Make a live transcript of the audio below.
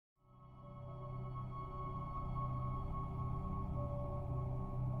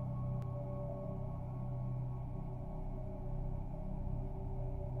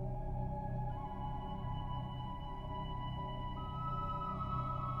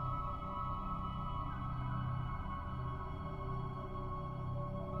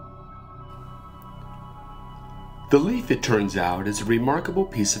The leaf, it turns out, is a remarkable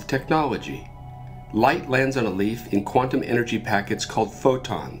piece of technology. Light lands on a leaf in quantum energy packets called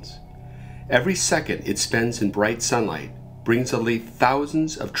photons. Every second it spends in bright sunlight brings a leaf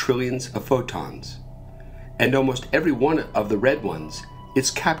thousands of trillions of photons. And almost every one of the red ones is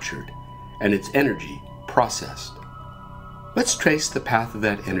captured and its energy processed. Let's trace the path of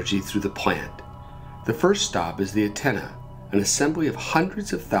that energy through the plant. The first stop is the antenna, an assembly of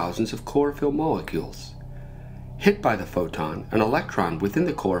hundreds of thousands of chlorophyll molecules. Hit by the photon, an electron within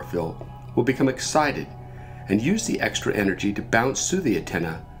the chlorophyll will become excited and use the extra energy to bounce through the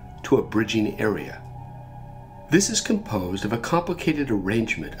antenna to a bridging area. This is composed of a complicated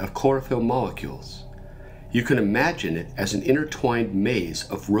arrangement of chlorophyll molecules. You can imagine it as an intertwined maze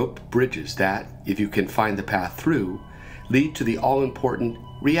of roped bridges that, if you can find the path through, lead to the all-important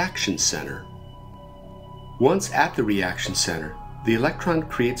reaction center. Once at the reaction center, the electron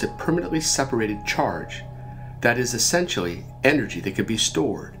creates a permanently separated charge that is essentially energy that can be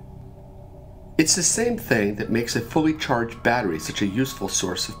stored. It's the same thing that makes a fully charged battery such a useful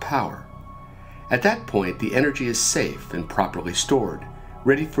source of power. At that point, the energy is safe and properly stored,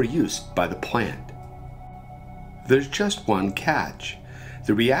 ready for use by the plant. There's just one catch.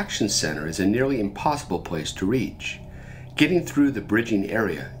 The reaction center is a nearly impossible place to reach. Getting through the bridging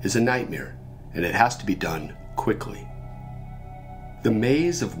area is a nightmare, and it has to be done quickly. The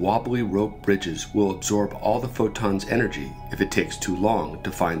maze of wobbly rope bridges will absorb all the photon's energy if it takes too long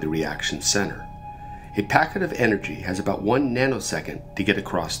to find the reaction center. A packet of energy has about 1 nanosecond to get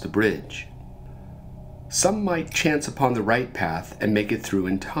across the bridge. Some might chance upon the right path and make it through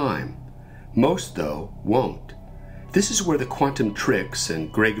in time. Most, though, won't. This is where the quantum tricks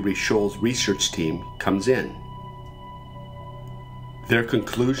and Gregory Scholl's research team comes in. Their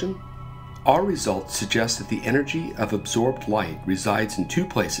conclusion? Our results suggest that the energy of absorbed light resides in 2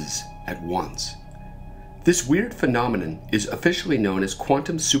 places at once. This weird phenomenon is officially known as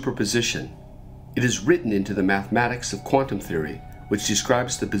quantum superposition. It is written into the mathematics of quantum theory, which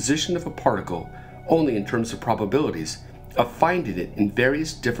describes the position of a particle only in terms of probabilities of finding it in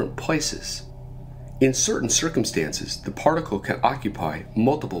various different places. In certain circumstances, the particle can occupy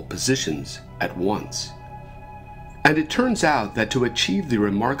multiple positions at once. And it turns out that to achieve the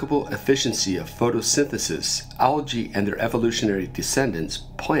remarkable efficiency of photosynthesis, algae and their evolutionary descendants,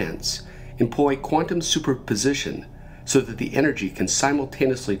 plants, employ quantum superposition so that the energy can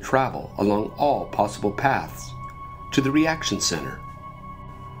simultaneously travel along all possible paths to the reaction center.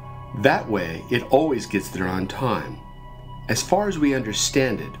 That way, it always gets there on time. As far as we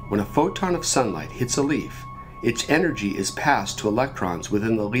understand it, when a photon of sunlight hits a leaf, its energy is passed to electrons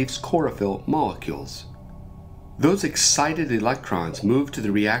within the leaf's chlorophyll molecules. Those excited electrons move to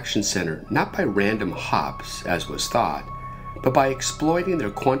the reaction center not by random hops, as was thought, but by exploiting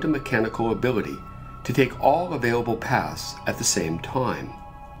their quantum mechanical ability to take all available paths at the same time.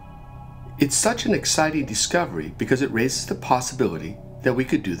 It's such an exciting discovery because it raises the possibility that we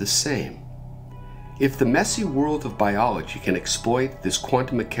could do the same. If the messy world of biology can exploit this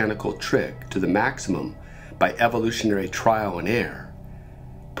quantum mechanical trick to the maximum by evolutionary trial and error,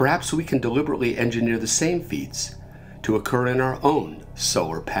 perhaps we can deliberately engineer the same feats to occur in our own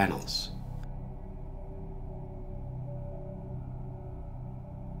solar panels.